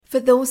For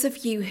those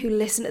of you who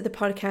listened to the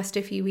podcast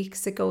a few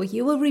weeks ago,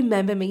 you will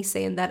remember me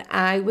saying that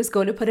I was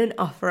going to put an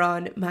offer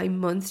on my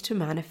Month to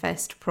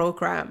Manifest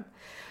program.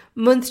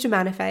 Month to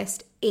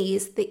Manifest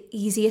is the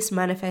easiest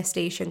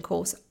manifestation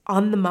course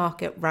on the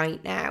market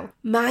right now.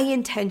 My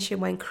intention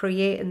when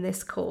creating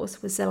this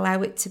course was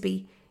allow it to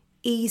be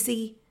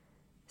easy,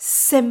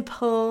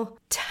 simple,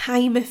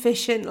 time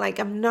efficient. Like,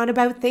 I'm not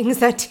about things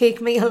that take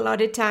me a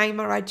lot of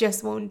time or I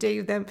just won't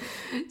do them.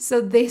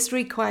 So this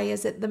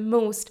requires at the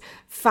most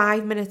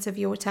 5 minutes of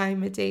your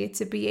time a day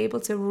to be able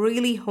to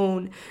really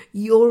hone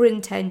your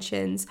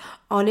intentions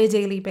on a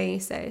daily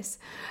basis.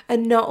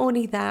 And not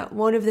only that,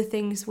 one of the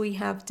things we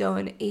have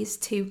done is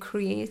to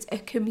create a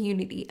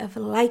community of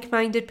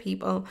like-minded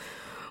people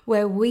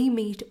where we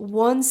meet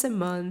once a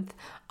month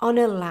on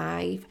a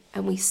live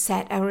and we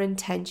set our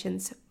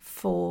intentions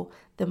for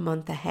the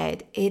month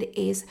ahead. It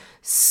is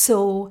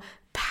so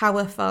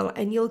powerful,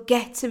 and you'll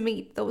get to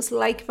meet those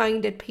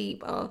like-minded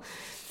people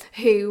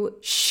who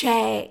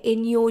share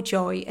in your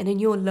joy and in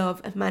your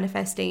love of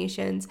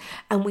manifestations,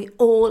 and we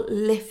all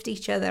lift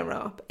each other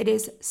up. It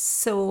is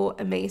so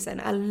amazing.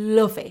 I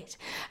love it,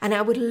 and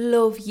I would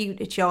love you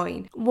to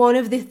join. One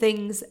of the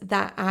things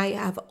that I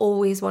have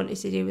always wanted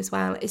to do as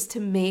well is to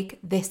make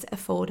this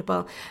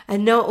affordable,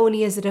 and not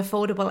only is it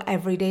affordable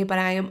every day, but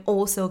I am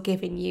also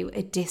giving you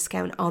a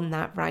discount on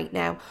that right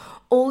now.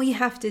 All you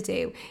have to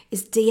do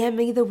is DM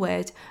me the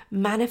word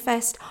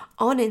manifest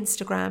on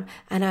Instagram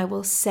and I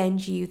will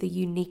send you the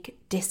unique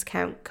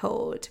discount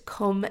code.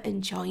 Come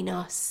and join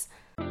us.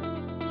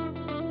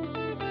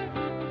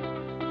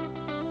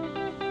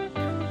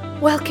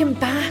 Welcome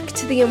back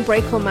to the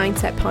Unbreakable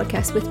Mindset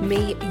podcast with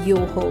me,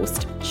 your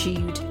host,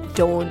 Jude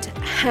Daunt.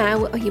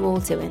 How are you all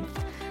doing?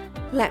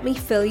 Let me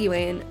fill you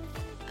in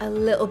a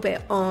little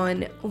bit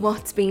on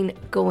what's been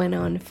going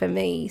on for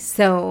me.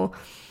 So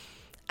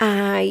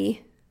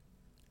I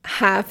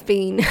have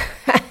been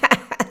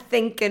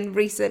thinking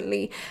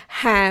recently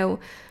how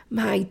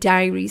my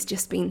diary's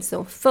just been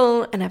so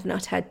full and I've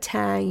not had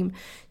time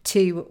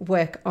to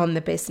work on the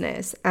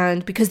business.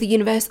 And because the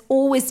universe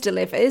always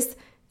delivers,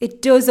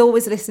 it does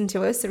always listen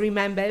to us. So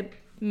remember,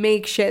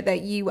 make sure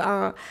that you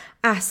are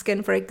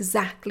asking for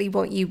exactly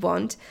what you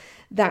want.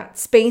 That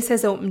space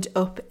has opened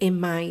up in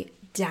my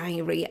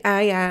diary.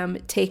 I am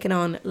taking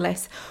on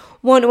less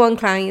one-to-one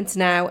clients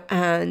now,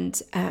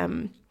 and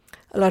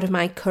a lot of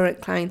my current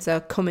clients are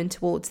coming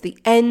towards the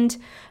end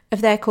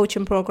of their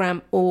coaching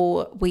program,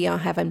 or we are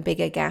having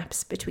bigger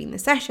gaps between the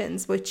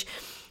sessions, which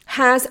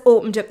has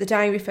opened up the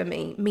diary for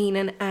me,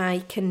 meaning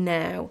I can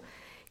now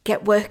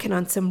get working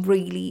on some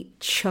really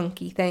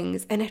chunky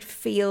things, and it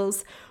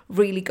feels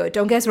really good.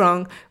 Don't get us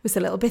wrong, it was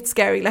a little bit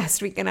scary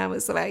last week, and I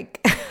was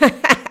like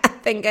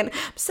thinking,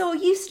 I'm so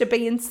used to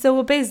being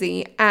so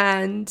busy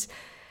and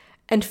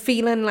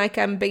feeling like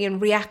I'm being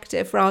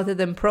reactive rather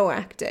than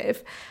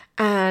proactive,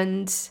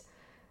 and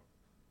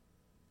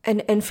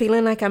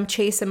feeling like I'm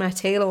chasing my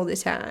tail all the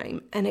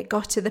time. And it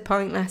got to the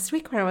point last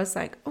week where I was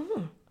like,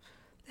 oh,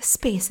 the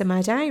space in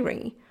my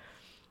diary,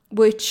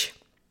 which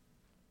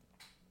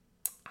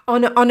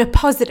on a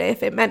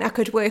positive, it meant I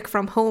could work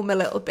from home a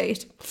little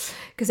bit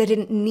because I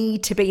didn't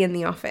need to be in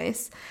the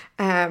office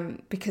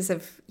because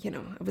of,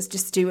 I was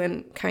just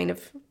doing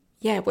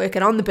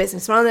working on the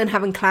business rather than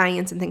having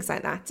clients and things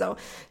like that.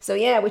 So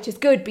yeah, which is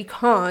good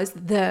because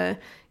the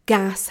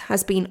gas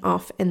has been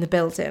off in the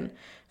building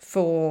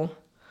for,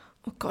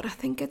 oh God, I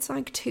think it's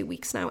like 2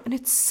 weeks now, and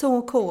it's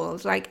so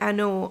cold. Like, I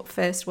know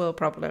first world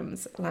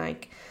problems,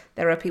 like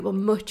there are people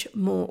much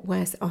more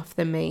worse off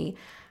than me,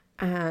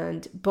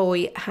 and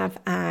boy, have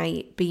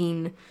I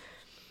been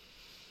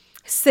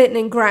sitting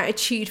in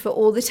gratitude for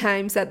all the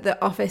times that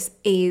the office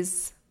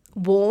is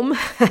warm.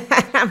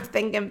 I'm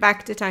thinking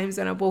back to times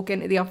when I walk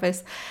into the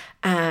office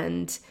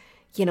and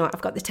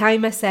I've got the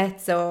timer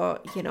set,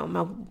 so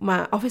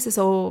my office is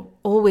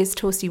always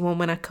toasty warm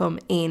when I come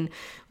in,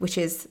 which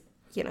is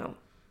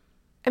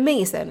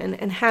amazing,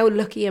 and how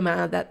lucky am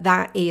I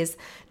that is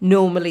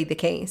normally the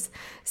case.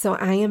 So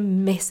I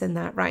am missing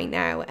that right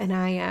now, and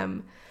I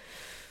am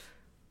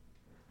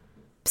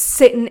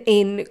sitting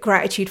in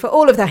gratitude for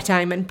all of that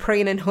time and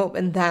praying and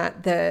hoping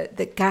that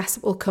the gas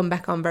will come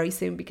back on very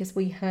soon, because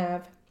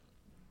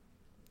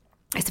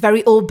it's a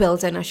very old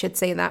building, I should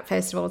say that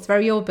first of all. It's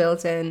very old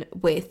building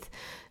with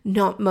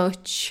not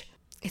much,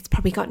 it's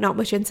probably got not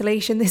much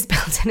insulation, this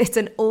building. It's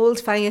an old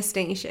fire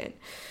station.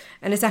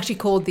 And it's actually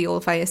called the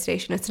old fire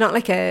station. It's not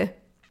like a,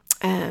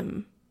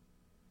 what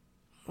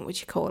would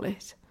you call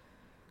it?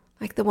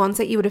 Like the ones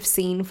that you would have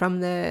seen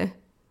from the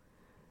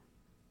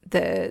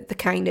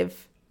kind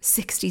of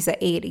 60s or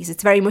 80s.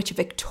 It's very much a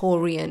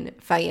Victorian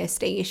fire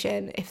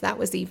station, if that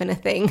was even a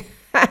thing.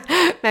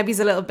 Maybe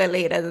it's a little bit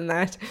later than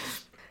that.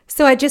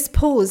 So I just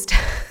paused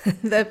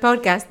the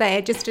podcast there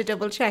just to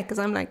double check, because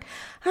I'm like,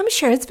 I'm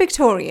sure it's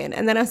Victorian.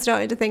 And then I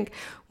started to think,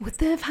 would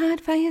they have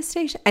had fire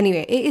station?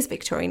 Anyway, it is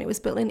Victorian. It was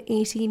built in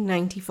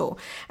 1894.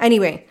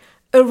 Anyway,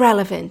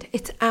 irrelevant.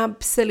 It's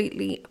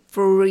absolutely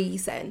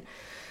freezing.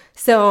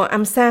 So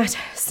I'm sat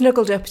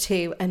snuggled up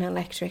to an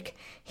electric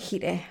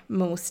heater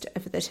most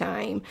of the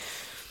time.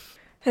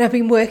 And I've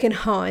been working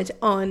hard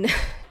on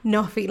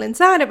not feeling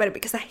sad about it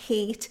because I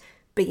hate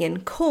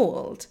being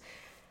cold.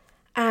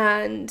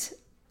 And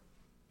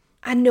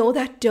I know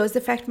that does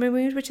affect my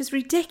mood, which is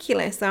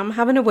ridiculous. I'm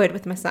having a word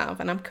with myself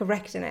and I'm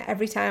correcting it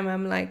every time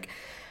I'm like,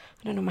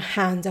 I don't know, my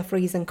hands are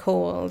freezing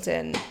cold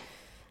and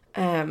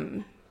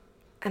I'm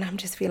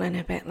just feeling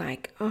a bit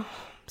like, oh,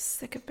 I'm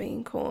sick of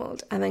being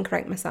cold. And then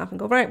correct myself and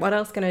go, right, what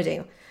else can I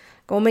do?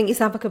 Go and make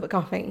yourself a cup of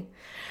coffee.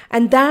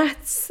 And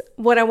that's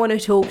what I want to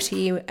talk to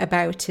you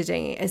about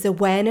today, is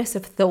awareness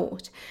of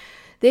thought.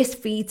 This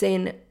feeds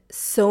in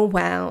so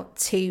well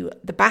to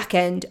the back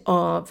end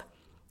of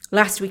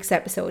last week's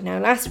episode. Now,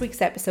 last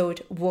week's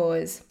episode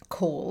was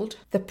called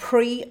The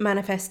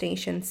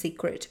Pre-Manifestation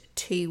Secret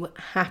to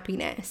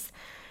Happiness.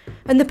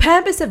 And the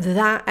purpose of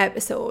that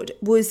episode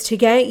was to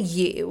get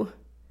you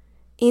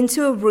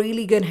into a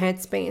really good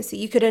headspace so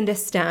you could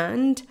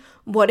understand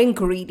what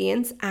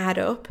ingredients add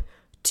up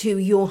to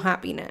your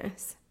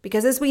happiness.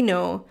 Because as we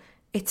know,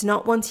 it's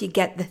not once you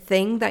get the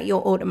thing that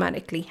you're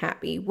automatically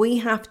happy. We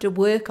have to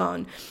work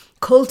on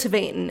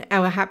cultivating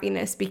our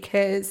happiness,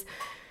 because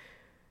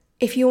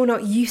if you're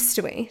not used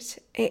to it,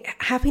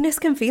 happiness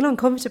can feel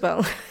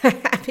uncomfortable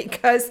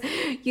because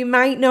you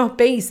might not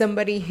be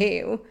somebody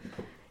who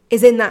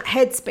is in that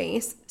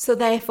headspace. So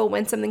therefore,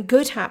 when something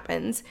good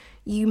happens,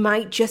 you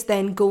might just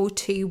then go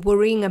to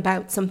worrying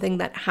about something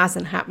that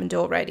hasn't happened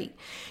already.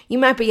 You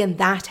might be in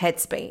that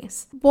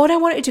headspace. What I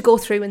wanted to go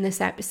through in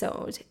this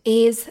episode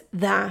is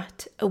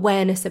that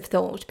awareness of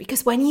thought,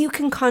 because when you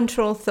can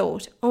control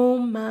thought, oh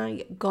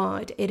my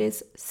God, it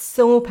is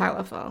so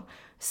powerful,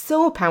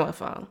 so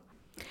powerful.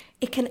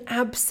 It can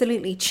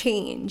absolutely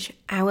change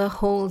our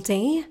whole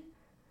day.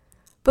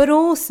 But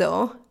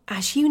also,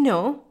 as you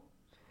know,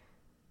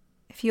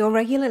 if you're a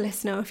regular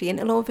listener, if you're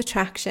in law of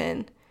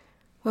attraction,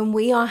 when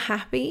we are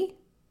happy,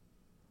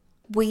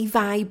 we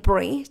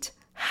vibrate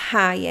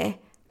higher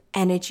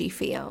energy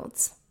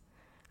fields.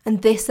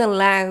 And this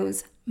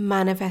allows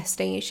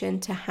manifestation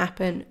to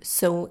happen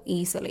so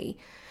easily.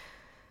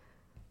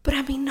 But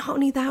I mean, not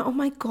only that, oh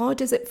my God,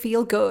 does it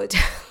feel good?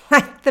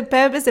 Like, the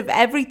purpose of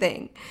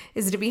everything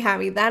is to be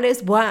happy. That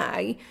is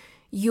why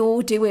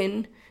you're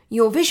doing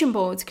your vision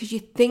boards, because you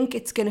think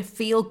it's going to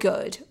feel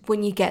good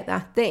when you get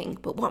that thing.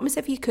 But what happens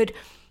if you could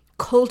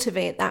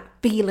cultivate that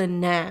feeling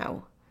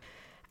now?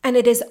 And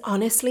it is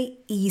honestly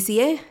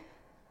easier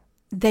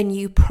than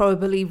you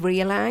probably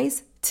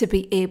realize to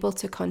be able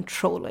to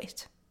control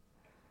it.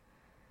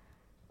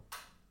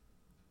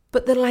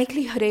 But the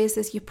likelihood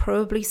is you're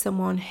probably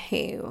someone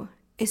who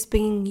is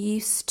being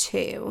used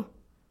to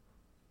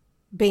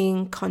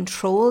being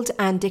controlled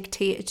and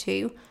dictated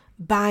to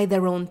by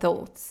their own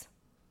thoughts.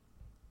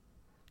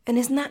 And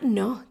isn't that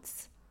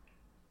nuts?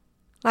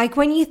 Like,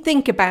 when you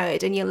think about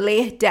it and you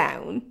lay it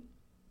down,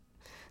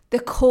 the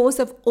cause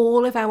of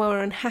all of our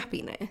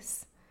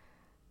unhappiness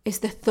is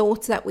the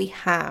thoughts that we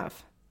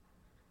have.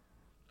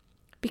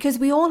 Because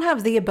we all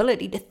have the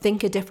ability to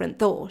think a different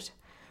thought.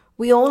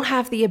 We all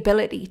have the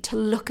ability to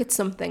look at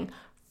something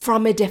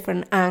from a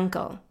different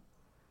angle.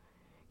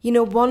 You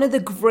know, one of the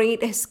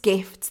greatest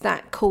gifts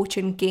that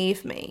coaching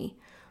gave me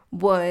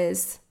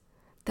was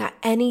that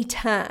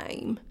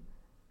anytime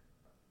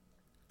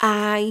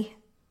I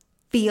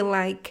feel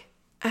like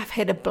I've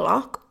hit a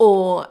block,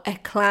 or a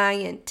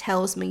client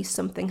tells me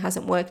something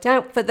hasn't worked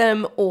out for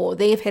them, or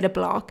they've hit a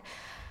block,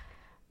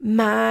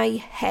 my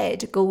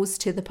head goes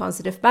to the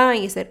positive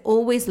bias. It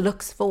always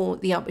looks for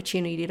the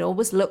opportunity. It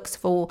always looks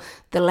for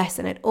the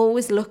lesson. It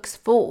always looks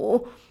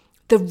for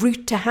the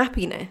route to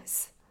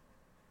happiness.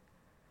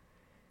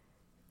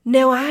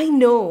 Now, I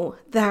know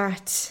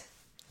that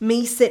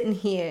me sitting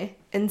here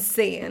and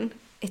saying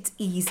it's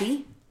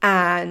easy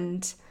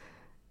and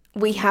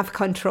we have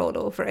control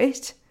over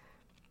it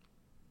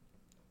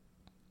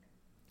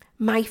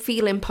might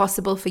feel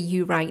impossible for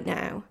you right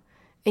now.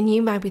 And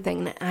you might be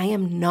thinking, I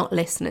am not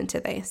listening to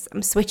this.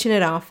 I'm switching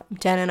it off. I'm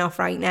turning off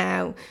right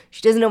now.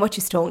 She doesn't know what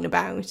she's talking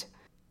about.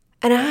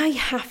 And I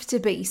have to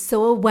be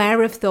so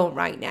aware of thought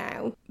right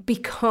now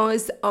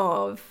because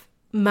of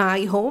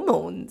my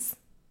hormones,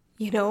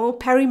 you know,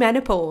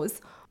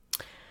 perimenopause.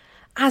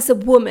 As a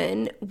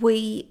woman,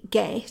 we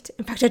get,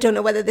 in fact, I don't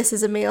know whether this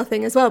is a male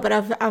thing as well, but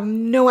I've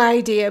no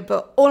idea.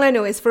 But all I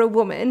know is, for a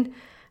woman,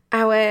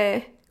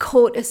 our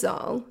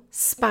cortisol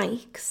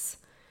spikes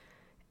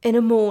in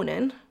the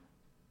morning,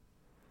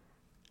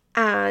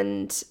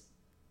 and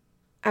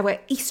our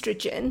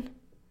estrogen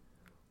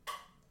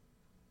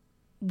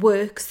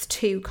works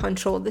to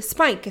control the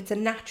spike. It's a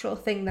natural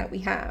thing that we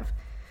have.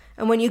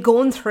 And when you're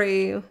going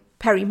through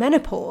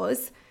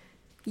perimenopause,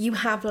 you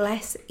have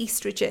less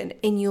estrogen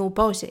in your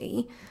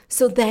body.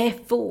 So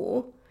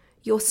therefore,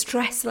 your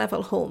stress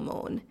level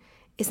hormone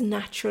is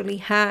naturally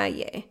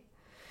higher.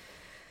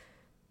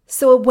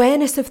 So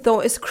awareness of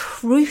thought is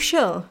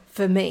crucial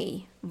for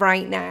me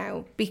right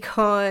now,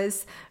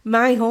 because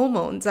my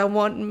hormones are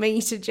wanting me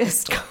to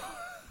just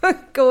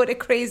go to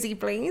crazy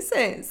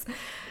places.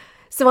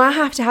 So I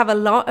have to have a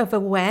lot of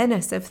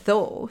awareness of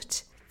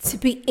thought to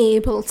be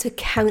able to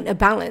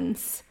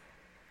counterbalance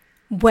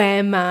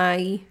where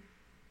my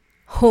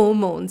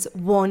hormones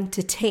want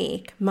to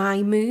take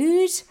my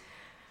mood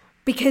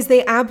because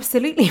they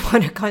absolutely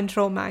want to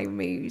control my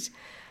mood.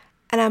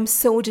 And I'm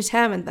so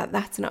determined that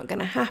that's not going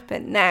to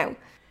happen. Now,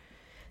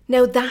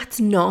 that's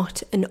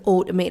not an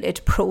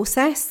automated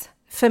process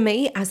for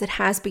me as it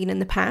has been in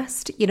the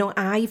past. You know,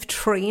 I've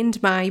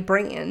trained my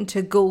brain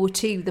to go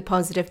to the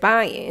positive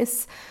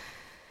bias.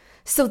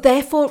 So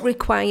therefore it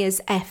requires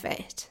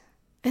effort.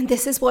 And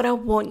this is what I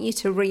want you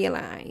to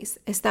realize,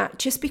 is that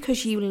just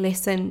because you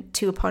listen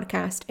to a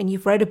podcast and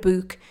you've read a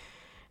book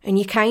and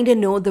you kind of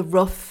know the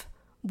rough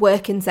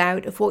workings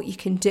out of what you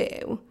can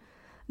do,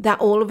 that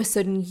all of a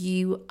sudden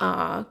you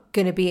are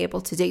going to be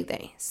able to do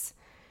this.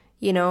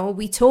 You know,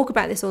 we talk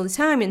about this all the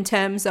time in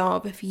terms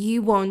of if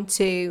you want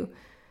to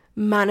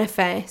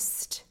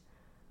manifest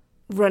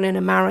running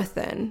a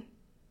marathon,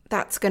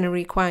 that's going to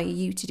require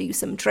you to do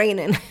some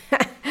training.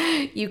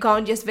 You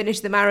can't just finish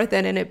the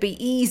marathon and it be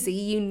easy.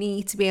 You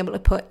need to be able to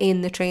put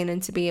in the training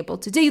to be able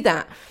to do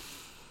that.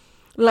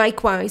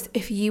 Likewise,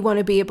 if you want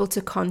to be able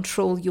to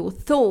control your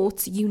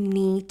thoughts, you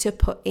need to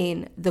put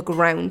in the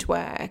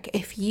groundwork.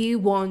 If you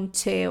want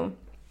to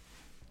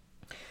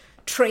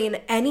train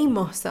any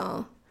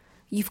muscle,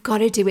 you've got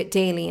to do it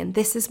daily. And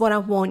this is what I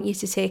want you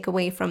to take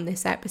away from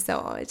this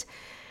episode.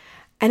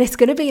 And it's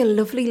going to be a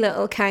lovely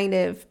little kind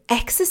of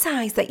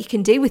exercise that you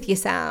can do with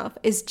yourself,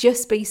 is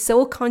just be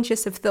so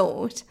conscious of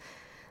thought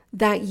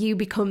that you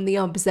become the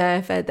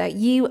observer, that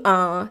you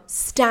are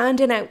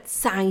standing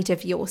outside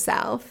of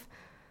yourself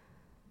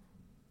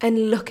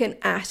and looking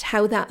at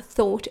how that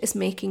thought is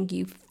making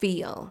you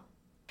feel.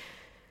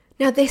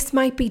 Now, this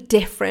might be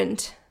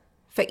different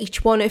for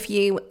each one of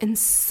you, and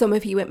some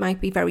of you it might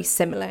be very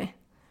similar.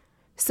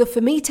 So for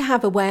me to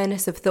have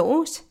awareness of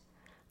thought,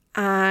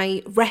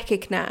 I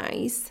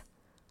recognize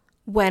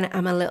when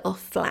I'm a little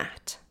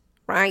flat,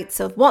 right?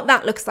 So what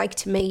that looks like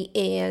to me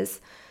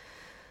is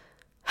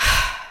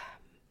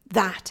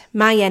that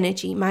my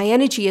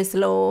energy is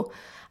low,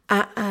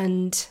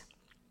 and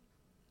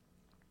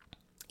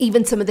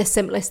even some of the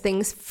simplest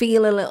things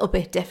feel a little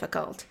bit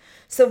difficult.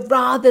 So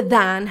rather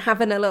than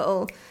having a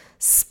little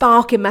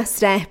spark in my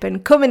step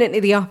and coming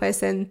into the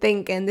office and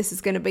thinking this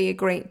is going to be a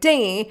great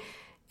day,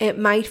 it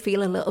might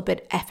feel a little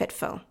bit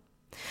effortful.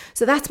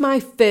 So that's my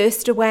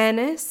first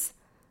awareness,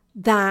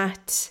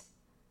 that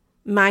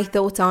my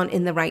thoughts aren't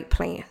in the right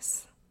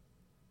place.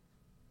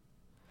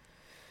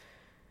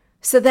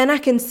 So then I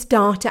can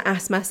start to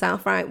ask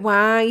myself, right,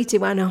 why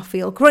do I not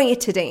feel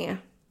great today?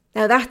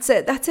 Now that's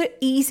an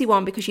easy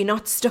one because you're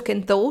not stuck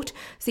in thought,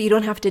 so you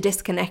don't have to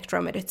disconnect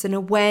from it. It's an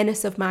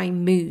awareness of my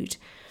mood.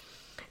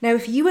 Now,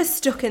 if you are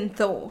stuck in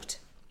thought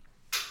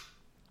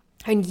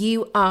and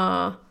you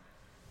are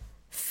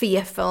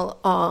fearful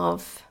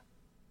of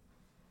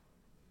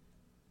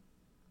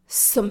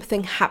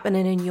something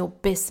happening in your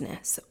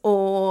business,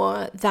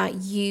 or that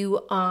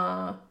you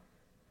are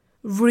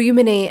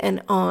ruminating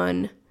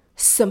on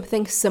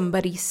something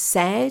somebody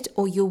said,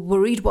 or you're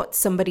worried what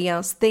somebody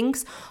else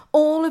thinks,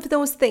 all of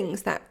those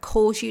things that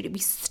cause you to be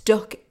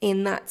stuck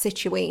in that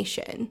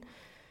situation,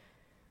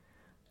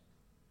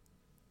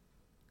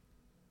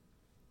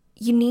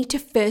 you need to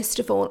first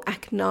of all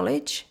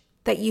acknowledge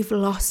that you've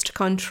lost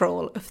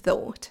control of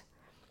thought.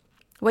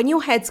 When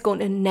your head's going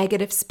to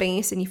negative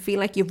space and you feel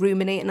like you're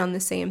ruminating on the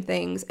same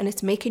things and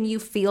it's making you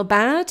feel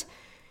bad,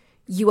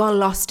 you are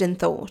lost in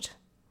thought.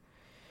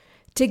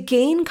 To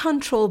gain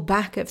control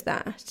back of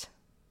that,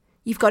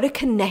 you've got to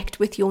connect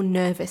with your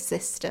nervous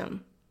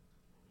system.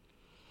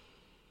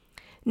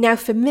 Now,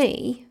 for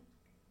me,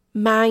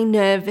 my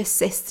nervous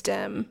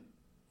system,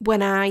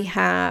 when I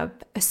have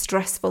a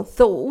stressful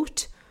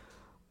thought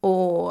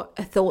or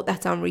a thought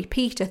that's on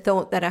repeat, a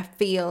thought that I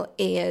feel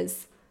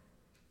is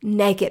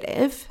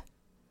negative,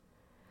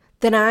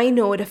 then I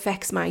know it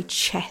affects my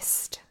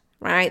chest,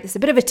 right? There's a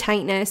bit of a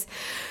tightness,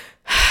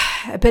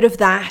 a bit of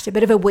that, a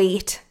bit of a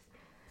weight.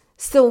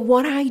 So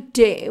what I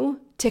do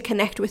to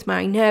connect with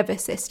my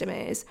nervous system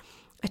is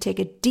I take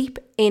a deep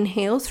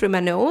inhale through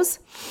my nose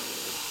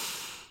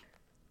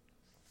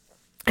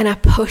and I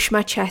push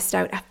my chest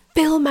out. I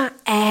fill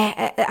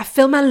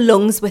my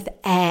lungs with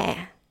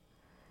air.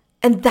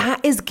 And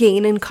that is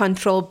gaining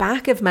control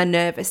back of my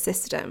nervous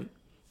system,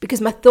 because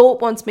my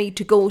thought wants me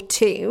to go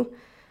to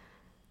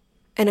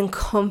an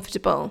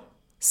uncomfortable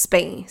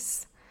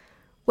space.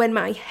 When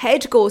my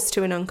head goes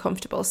to an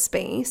uncomfortable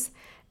space,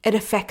 it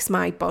affects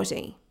my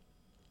body.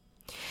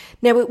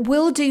 Now, it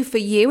will do for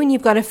you, and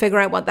you've got to figure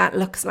out what that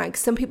looks like.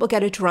 Some people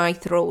get a dry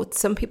throat.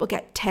 Some people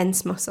get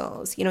tense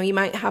muscles. You know, you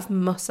might have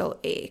muscle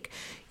ache.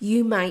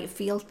 You might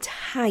feel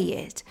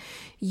tired.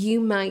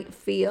 You might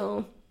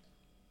feel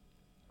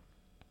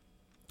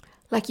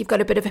like you've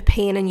got a bit of a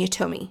pain in your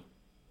tummy.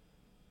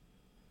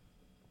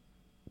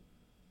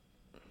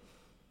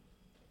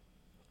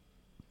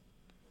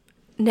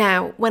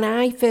 Now, when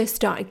I first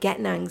started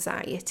getting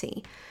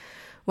anxiety,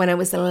 when I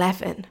was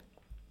 11,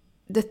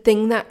 the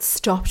thing that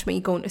stopped me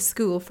going to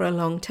school for a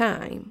long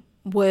time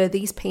were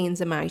these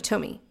pains in my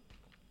tummy.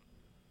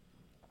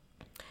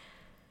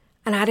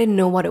 And I didn't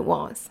know what it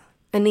was.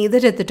 And neither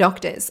did the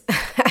doctors.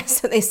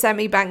 So they sent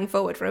me back and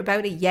forward for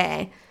about a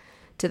year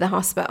to the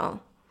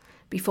hospital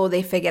before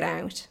they figured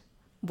out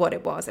what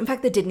it was. In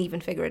fact, they didn't even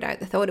figure it out.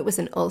 They thought it was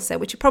an ulcer,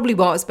 which it probably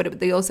was, but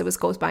the ulcer was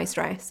caused by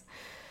stress.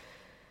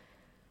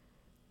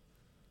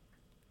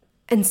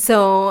 And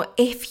so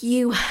if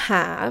you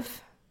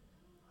have,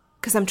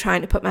 because I'm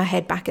trying to put my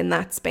head back in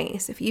that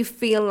space, if you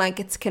feel like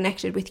it's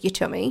connected with your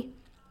tummy,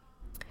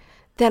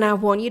 then I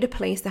want you to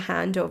place the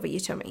hand over your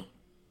tummy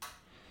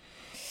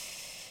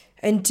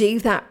and do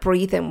that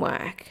breathing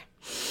work.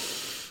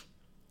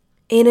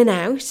 In and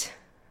out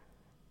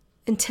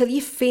until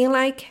you feel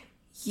like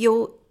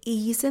you're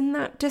easing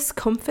that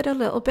discomfort a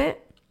little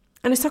bit.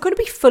 And it's not going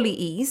to be fully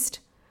eased,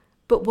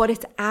 but what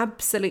it's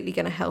absolutely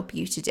going to help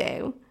you to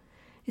do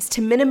is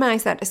to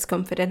minimize that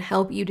discomfort and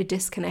help you to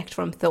disconnect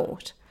from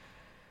thought.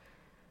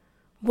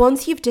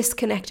 Once you've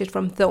disconnected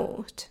from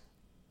thought,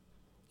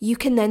 you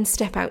can then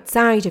step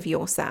outside of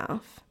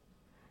yourself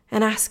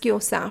and ask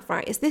yourself,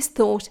 right, is this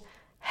thought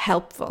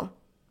helpful?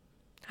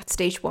 That's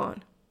stage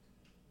one.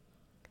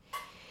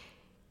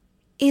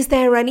 Is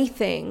there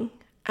anything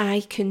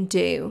I can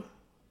do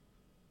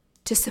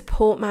to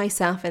support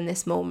myself in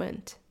this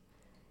moment?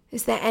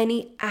 Is there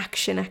any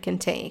action I can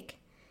take?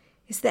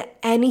 Is there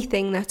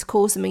anything that's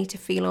causing me to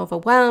feel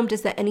overwhelmed?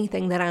 Is there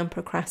anything that I'm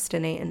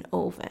procrastinating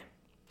over?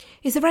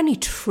 Is there any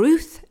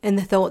truth in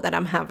the thought that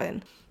I'm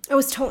having? I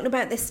was talking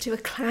about this to a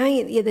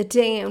client the other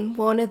day, and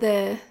one of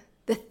the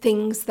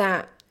things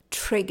that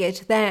triggered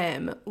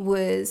them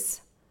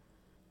was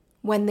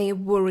when they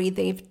worry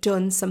they've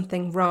done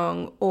something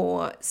wrong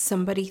or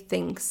somebody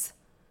thinks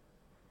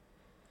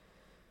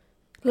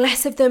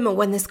less of them, or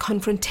when there's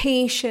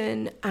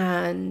confrontation.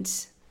 And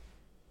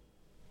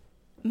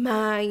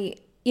my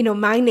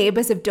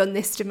neighbours have done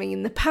this to me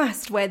in the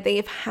past where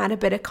they've had a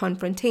bit of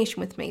confrontation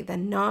with me. They've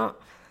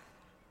not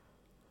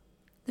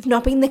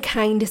been the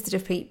kindest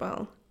of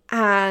people.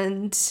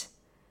 And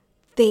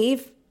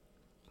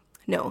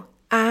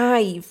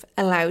I've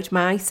allowed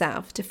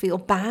myself to feel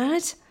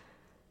bad.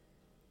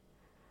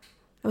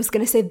 I was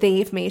going to say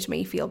they've made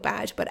me feel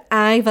bad, but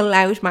I've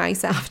allowed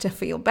myself to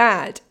feel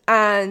bad.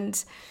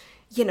 And,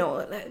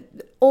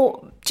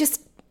 or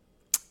just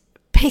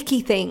picky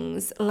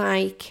things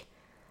like,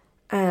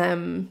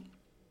 there's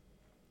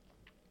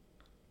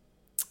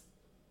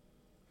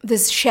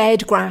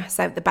shed grass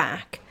out the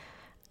back,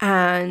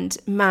 and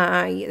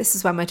this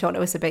is when my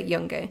daughter was a bit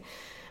younger.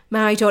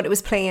 My daughter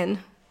was playing,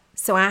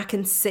 so I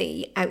can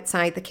see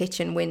outside the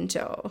kitchen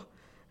window.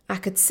 I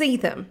could see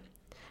them,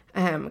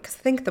 because I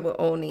think they were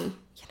only,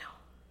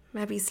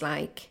 maybe it's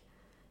like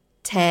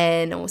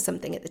 10 or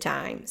something at the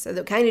time. So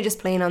they were kind of just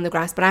playing on the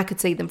grass, but I could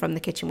see them from the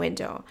kitchen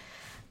window.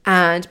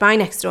 And my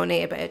next door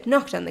neighbour had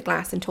knocked on the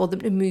glass and told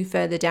them to move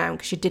further down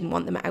because she didn't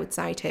want them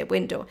outside her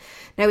window.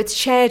 Now, it's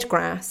shared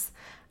grass,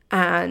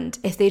 and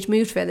if they'd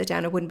moved further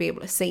down, I wouldn't be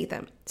able to see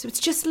them. So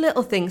it's just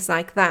little things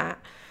like that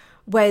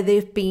where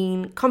they've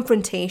been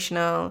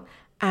confrontational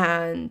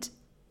and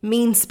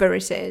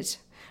mean-spirited.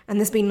 And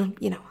there's been,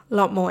 a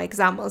lot more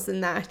examples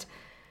than that.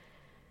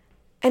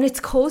 And it's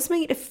caused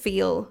me to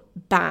feel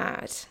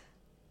bad.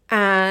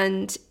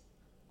 And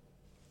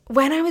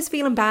when I was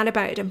feeling bad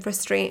about it and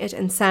frustrated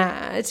and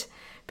sad,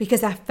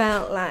 because I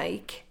felt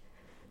like,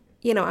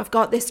 I've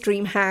got this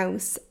dream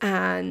house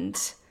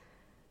and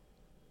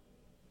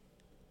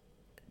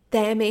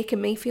they're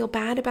making me feel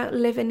bad about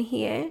living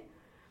here.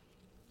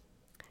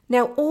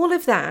 Now, all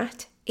of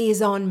that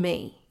is on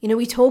me.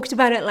 We talked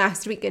about it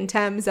last week in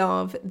terms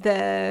of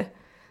the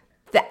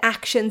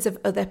actions of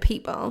other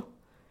people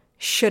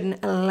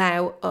shouldn't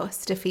allow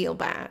us to feel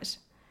bad.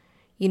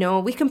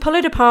 We can pull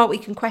it apart, we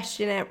can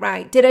question it,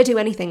 right? Did I do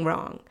anything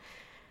wrong?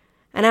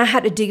 And I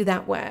had to do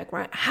that work,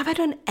 right? Have I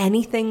done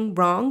anything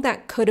wrong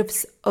that could have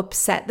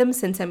upset them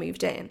since I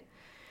moved in?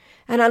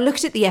 And I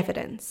looked at the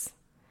evidence,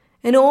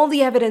 and all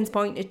the evidence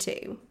pointed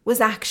to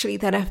was actually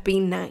that I've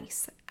been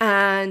nice.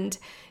 And,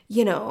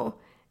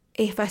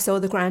 if I saw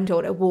the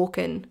granddaughter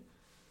walking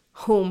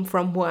home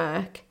from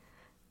work,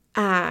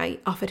 I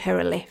offered her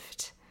a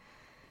lift.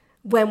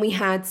 When we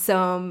had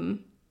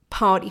some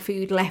party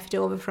food left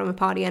over from a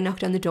party, I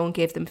knocked on the door and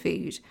gave them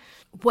food.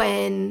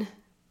 When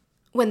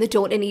the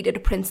daughter needed to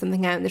print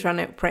something out and they ran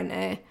out of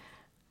printer,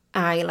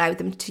 I allowed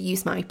them to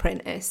use my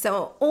printer.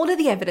 So all of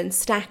the evidence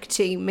stacked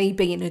to me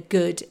being a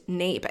good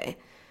neighbour.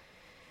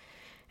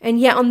 And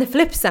yet on the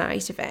flip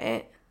side of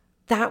it,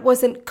 that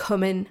wasn't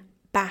coming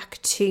back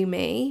to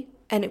me,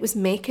 and it was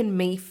making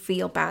me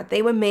feel bad.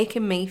 They were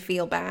making me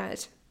feel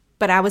bad,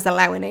 but I was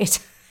allowing it.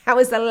 I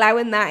was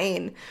allowing that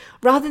in.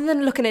 Rather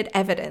than looking at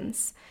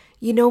evidence,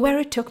 where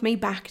it took me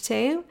back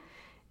to?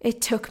 It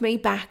took me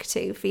back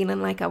to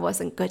feeling like I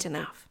wasn't good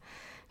enough.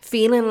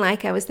 Feeling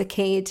like I was the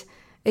kid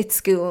at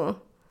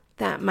school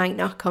that might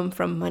not come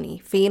from money.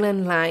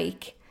 Feeling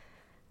like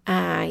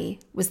I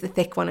was the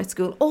thick one at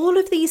school. All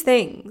of these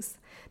things.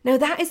 Now,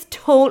 that is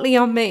totally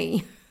on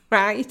me,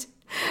 right?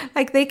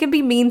 Like, they can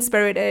be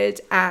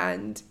mean-spirited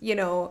and,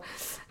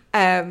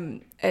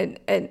 and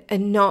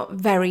not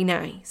very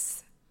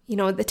nice.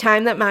 The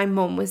time that my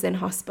mum was in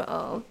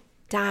hospital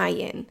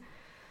dying,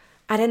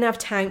 I didn't have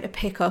time to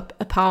pick up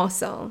a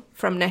parcel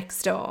from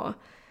next door.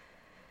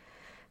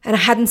 And I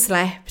hadn't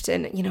slept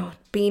and,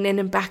 been in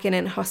and back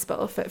in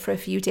hospital for a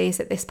few days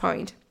at this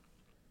point.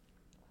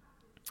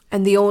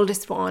 And the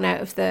oldest one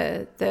out of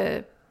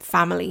the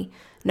family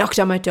knocked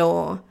on my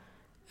door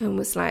and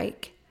was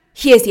like,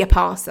 "Here's your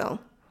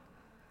parcel."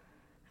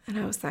 And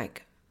I was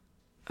like,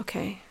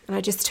 okay. And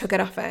I just took it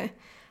off her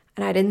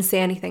and I didn't say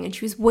anything. And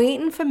she was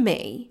waiting for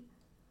me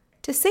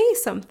to say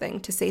something,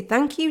 to say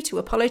thank you, to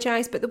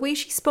apologise. But the way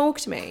she spoke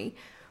to me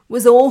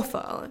was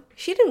awful.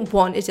 She didn't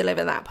want to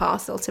deliver that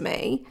parcel to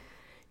me.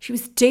 She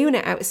was doing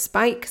it out of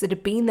spite because it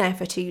had been there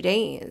for 2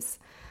 days,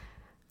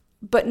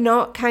 but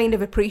not kind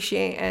of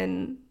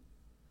appreciating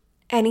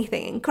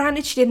anything. And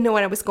granted, she didn't know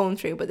what I was going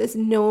through, but there's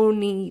no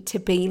need to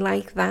be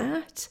like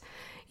that.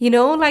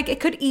 It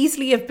could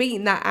easily have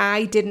been that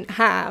I didn't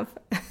have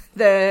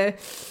I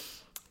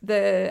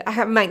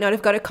might not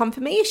have got a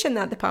confirmation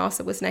that the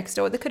parcel was next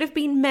door. There could have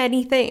been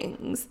many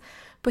things,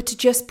 but to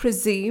just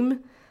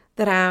presume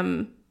that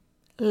I'm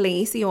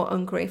lazy or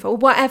ungrateful,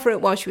 whatever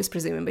it was she was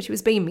presuming, but she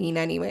was being mean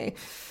anyway.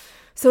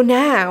 So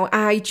now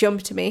I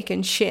jump to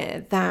making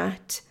sure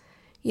that,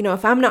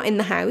 if I'm not in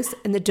the house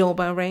and the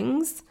doorbell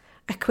rings,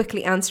 I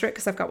quickly answer it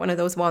because I've got one of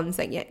those ones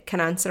that you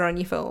can answer on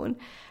your phone,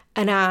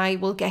 and I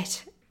will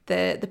get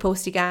the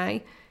postie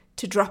guy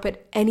to drop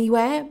it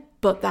anywhere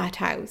but that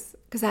house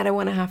because I don't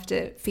want to have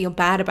to feel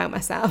bad about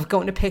myself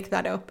going to pick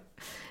that up.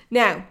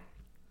 Now,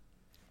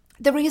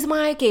 the reason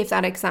why I gave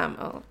that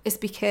example is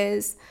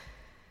because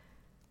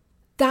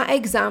that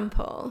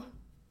example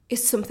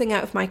is something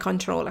out of my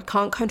control. I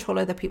can't control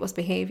other people's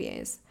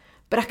behaviours,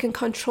 but I can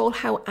control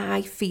how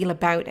I feel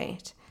about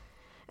it.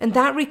 And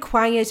that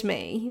required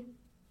me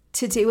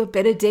to do a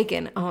bit of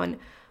digging on,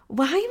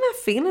 why am I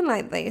feeling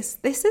like this?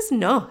 This is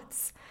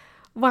nuts.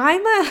 Why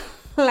am I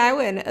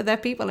allowing other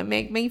people to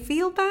make me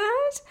feel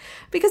bad?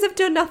 Because I've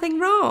done nothing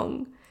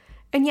wrong.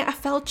 And yet I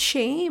felt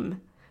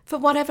shame. For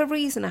whatever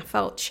reason, I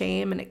felt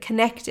shame, and it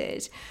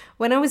connected.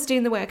 When I was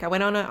doing the work, I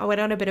went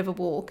on a bit of a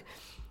walk.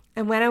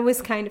 And when I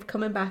was kind of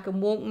coming back and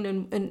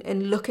walking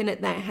and looking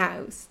at their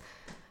house,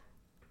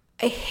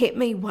 it hit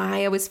me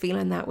why I was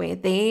feeling that way.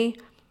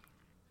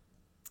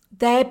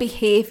 Their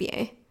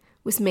behaviour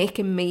was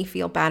making me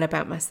feel bad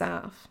about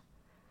myself.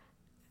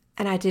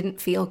 And I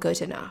didn't feel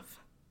good enough.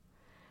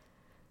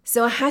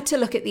 So I had to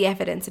look at the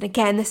evidence. And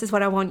again, this is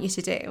what I want you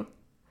to do.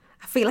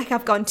 I feel like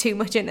I've gone too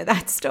much into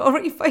that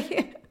story for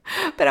you.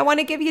 But I want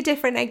to give you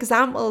different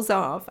examples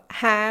of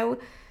how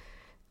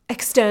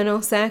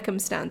external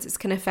circumstances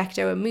can affect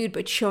our mood,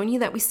 but showing you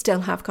that we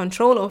still have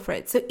control over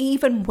it. So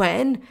even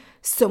when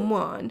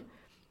someone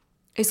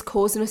is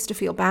causing us to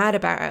feel bad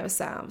about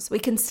ourselves, we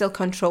can still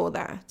control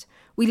that.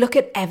 We look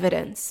at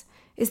evidence.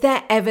 Is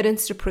there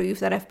evidence to prove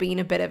that I've been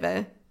a bit of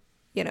a,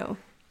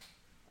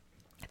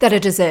 that I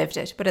deserved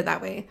it, put it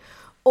that way?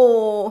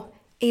 Or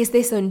is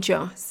this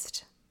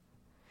unjust?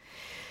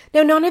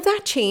 Now, none of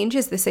that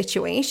changes the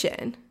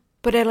situation,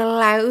 but it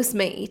allows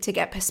me to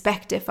get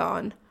perspective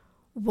on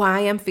why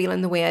I'm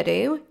feeling the way I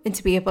do and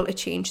to be able to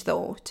change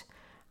thought.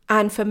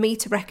 And for me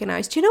to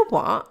recognise, do you know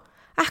what?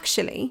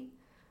 Actually,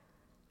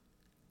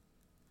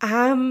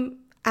 I'm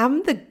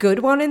the good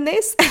one in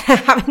this. I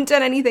haven't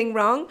done anything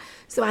wrong,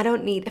 so I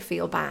don't need to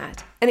feel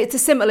bad. And it's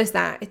as simple as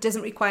that. It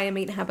doesn't require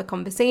me to have a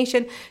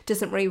conversation. It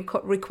doesn't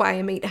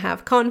require me to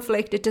have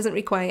conflict. It doesn't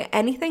require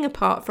anything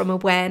apart from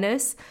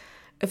awareness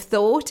of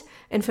thought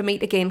and for me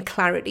to gain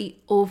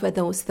clarity over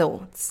those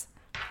thoughts.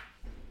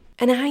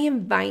 And I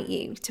invite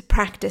you to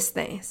practice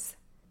this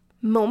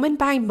moment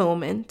by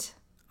moment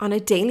on a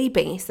daily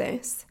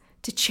basis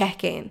to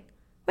check in.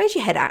 Where's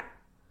your head at?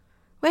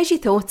 Where's your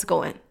thoughts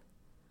going?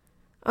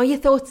 Are your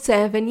thoughts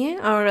serving you,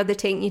 or are they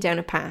taking you down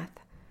a path?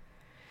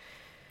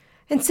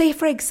 And say,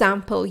 for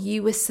example,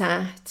 you were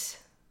sat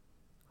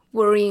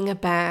worrying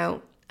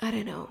about,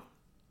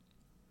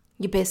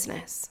 your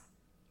business,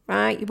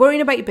 right? You're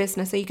worrying about your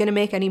business. Are you going to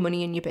make any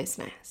money in your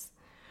business?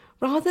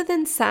 Rather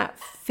than sat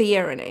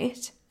fearing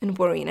it and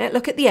worrying it,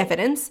 look at the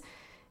evidence.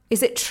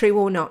 Is it true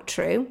or not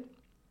true?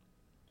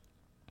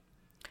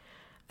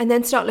 And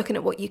then start looking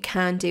at what you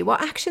can do.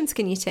 What actions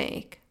can you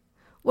take?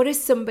 What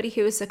is somebody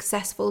who is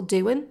successful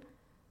doing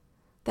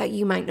that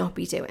you might not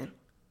be doing?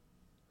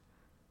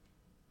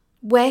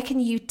 Where can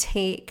you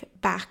take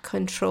back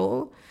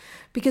control?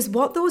 Because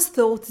what those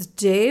thoughts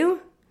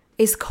do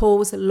is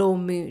cause low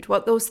mood.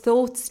 What those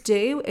thoughts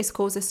do is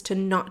cause us to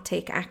not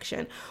take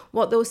action.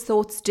 What those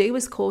thoughts do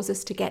is cause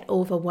us to get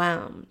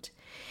overwhelmed.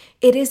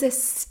 It is a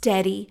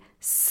steady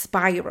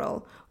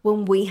spiral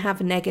when we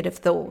have negative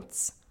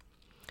thoughts,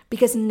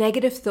 because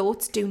negative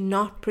thoughts do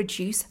not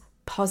produce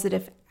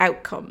positive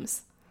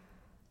outcomes.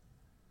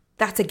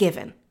 That's a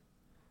given.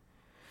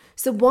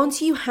 So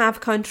once you have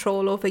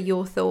control over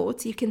your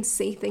thoughts, you can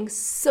see things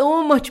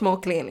so much more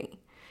clearly.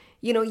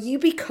 You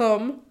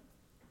become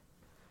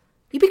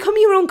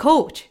your own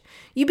coach.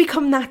 You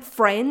become that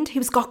friend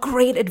who's got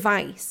great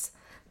advice,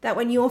 that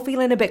when you're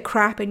feeling a bit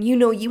crap and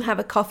you have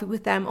a coffee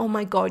with them, oh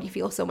my God, you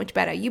feel so much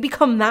better. You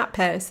become that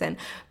person,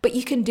 but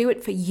you can do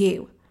it for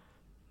you.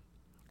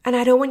 And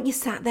I don't want you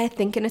sat there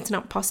thinking it's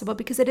not possible,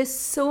 because it is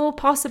so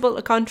possible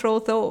to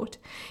control thought.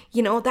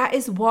 That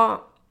is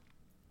what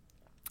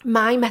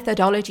my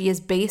methodology is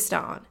based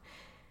on.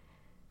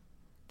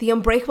 The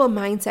unbreakable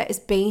mindset is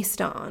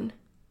based on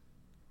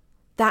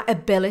that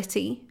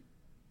ability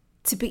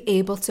to be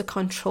able to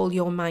control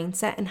your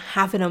mindset and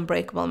have an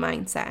unbreakable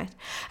mindset.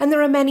 And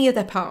there are many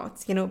other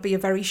parts, it'd be a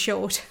very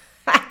short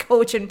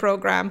coaching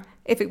program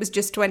if it was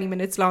just 20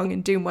 minutes long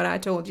and doing what I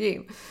told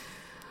you.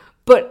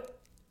 But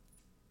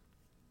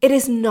it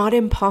is not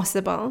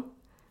impossible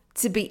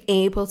to be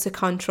able to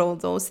control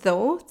those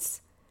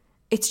thoughts.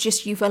 It's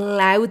just you've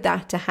allowed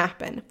that to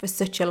happen for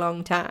such a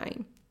long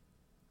time.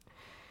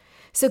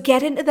 So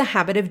get into the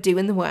habit of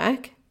doing the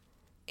work.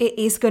 It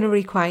is going to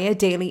require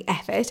daily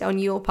effort on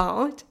your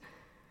part.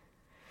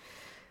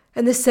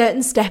 And there's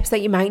certain steps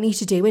that you might need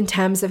to do in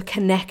terms of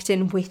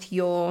connecting with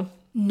your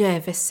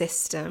nervous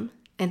system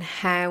and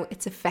how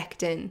it's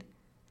affecting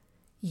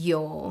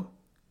your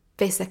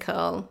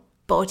physical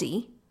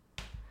body.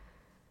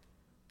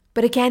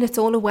 But again, it's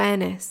all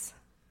awareness.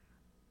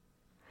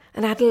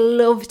 And I'd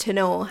love to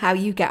know how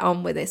you get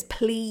on with this.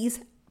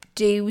 Please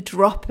do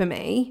drop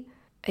me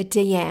a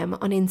DM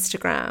on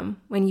Instagram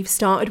when you've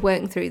started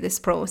working through this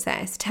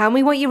process. Tell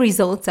me what your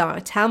results are.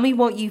 Tell me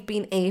what you've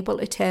been able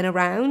to turn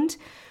around,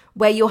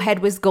 where your head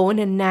was going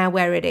and now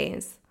where it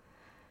is.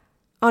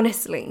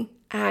 Honestly,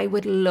 I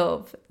would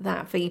love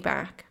that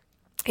feedback.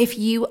 If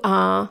you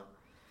are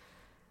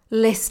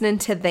listening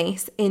to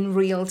this in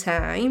real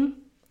time,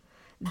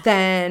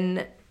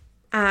 then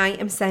I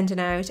am sending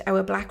out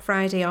our Black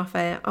Friday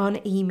offer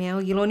on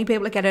email. You'll only be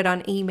able to get it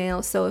on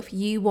email. So if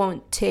you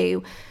want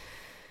to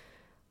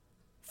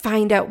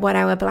find out what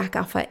our Black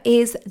offer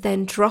is,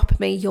 then drop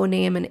me your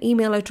name and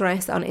email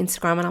address on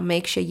Instagram and I'll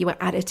make sure you are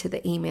added to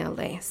the email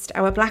list.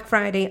 Our Black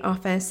Friday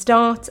offer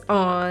starts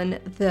on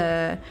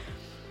the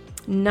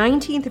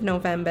 19th of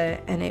November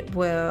and it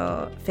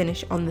will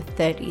finish on the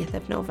 30th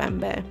of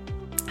November.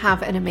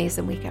 Have an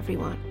amazing week,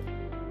 everyone.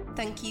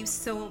 Thank you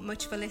so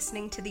much for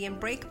listening to the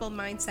Unbreakable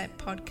Mindset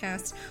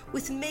podcast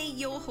with me,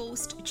 your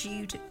host,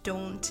 Jude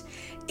Don't.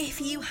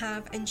 If you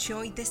have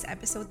enjoyed this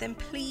episode, then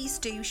please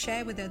do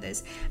share with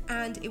others,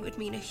 and it would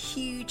mean a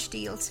huge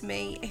deal to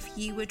me if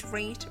you would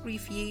rate,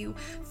 review,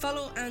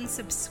 follow and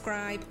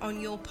subscribe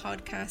on your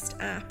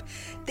podcast app.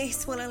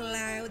 This will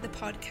allow the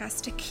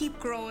podcast to keep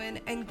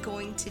growing and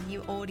going to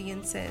new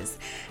audiences.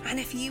 And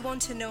if you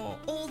want to know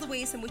all the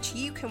ways in which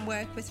you can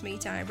work with me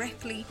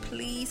directly,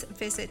 please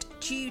visit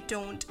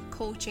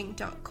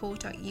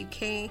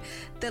judedon'tcoaching.co.uk.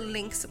 The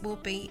links will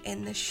be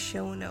in the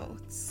show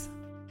notes.